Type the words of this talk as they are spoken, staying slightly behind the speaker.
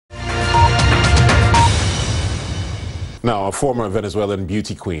Now, a former Venezuelan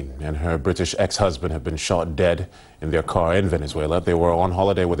beauty queen and her British ex-husband have been shot dead in their car in Venezuela. They were on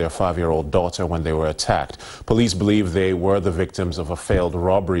holiday with their 5-year-old daughter when they were attacked. Police believe they were the victims of a failed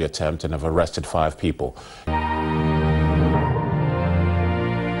robbery attempt and have arrested 5 people.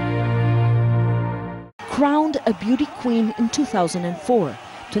 Crowned a beauty queen in 2004,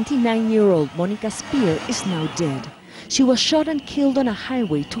 29-year-old Monica Spear is now dead. She was shot and killed on a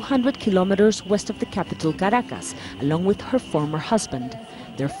highway 200 kilometers west of the capital, Caracas, along with her former husband.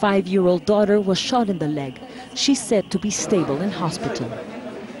 Their 5-year-old daughter was shot in the leg. She's said to be stable in hospital.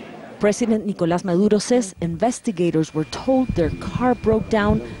 President Nicolás Maduro says investigators were told their car broke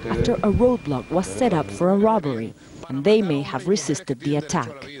down after a roadblock was set up for a robbery, and they may have resisted the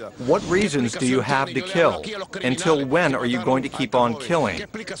attack. What reasons do you have to kill? Until when are you going to keep on killing?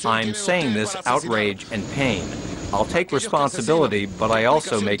 I'm saying this outrage and pain. I'll take responsibility, but I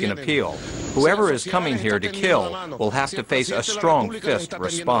also make an appeal. Whoever is coming here to kill will have to face a strong fist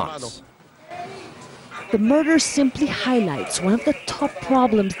response. The murder simply highlights one of the top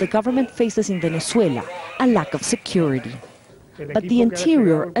problems the government faces in Venezuela, a lack of security. But the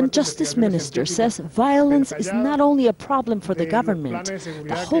Interior and Justice Minister says violence is not only a problem for the government.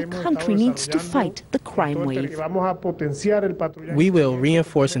 The whole country needs to fight the crime wave. We will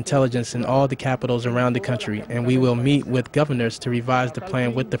reinforce intelligence in all the capitals around the country, and we will meet with governors to revise the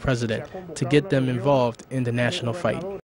plan with the president to get them involved in the national fight.